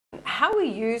How are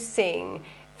you seeing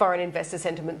foreign investor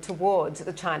sentiment towards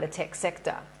the China tech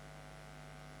sector?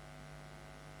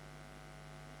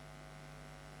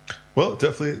 Well,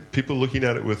 definitely people looking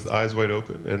at it with eyes wide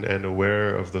open and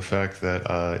aware of the fact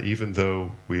that even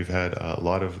though we've had a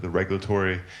lot of the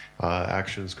regulatory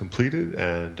actions completed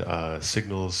and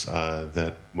signals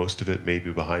that most of it may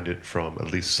be behind it from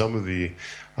at least some of the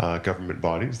government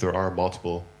bodies, there are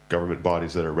multiple government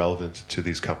bodies that are relevant to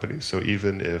these companies. So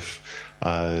even if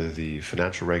the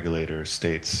financial regulator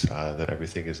states that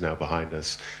everything is now behind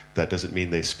us, that doesn't mean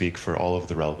they speak for all of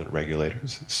the relevant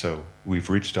regulators. So we've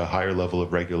reached a higher level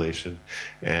of regulation,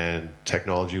 and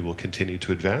technology will continue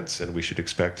to advance, and we should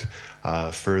expect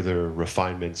further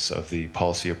refinements of the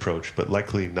policy approach, but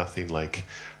likely nothing like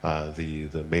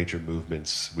the major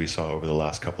movements we saw over the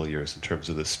last couple of years in terms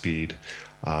of the speed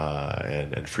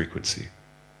and frequency.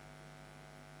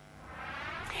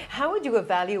 How would you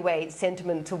evaluate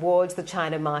sentiment towards the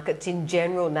China markets in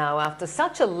general now after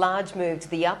such a large move to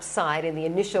the upside in the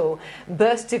initial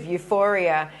burst of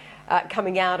euphoria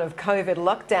coming out of COVID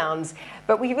lockdowns?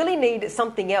 But we really need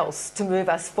something else to move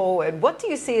us forward. What do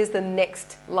you see as the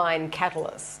next line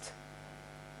catalyst?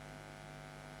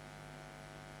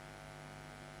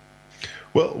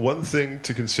 Well, one thing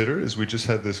to consider is we just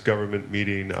had this government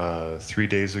meeting 3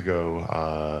 days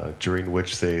ago during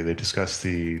which they discussed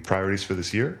the priorities for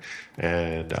this year,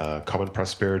 and common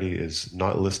prosperity is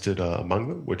not listed among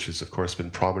them, which has, of course, been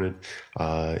prominent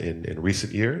in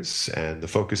recent years. And the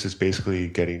focus is basically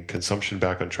getting consumption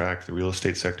back on track, the real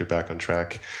estate sector back on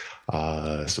track,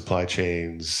 supply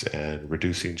chains, and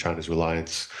reducing China's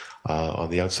reliance on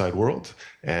the outside world.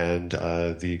 And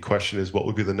the question is, what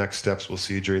will be the next steps we'll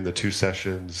see during the two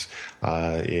sessions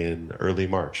in early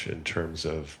March in terms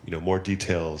of more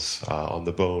details on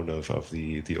the bone of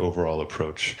the overall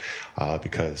approach?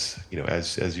 Because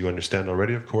as you understand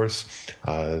already, of course,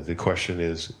 the question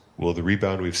is, will the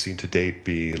rebound we've seen to date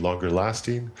be longer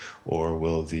lasting, or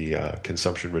will the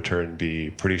consumption return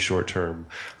be pretty short term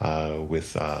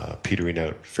with petering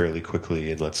out fairly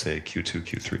quickly in, let's say, Q2,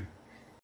 Q3?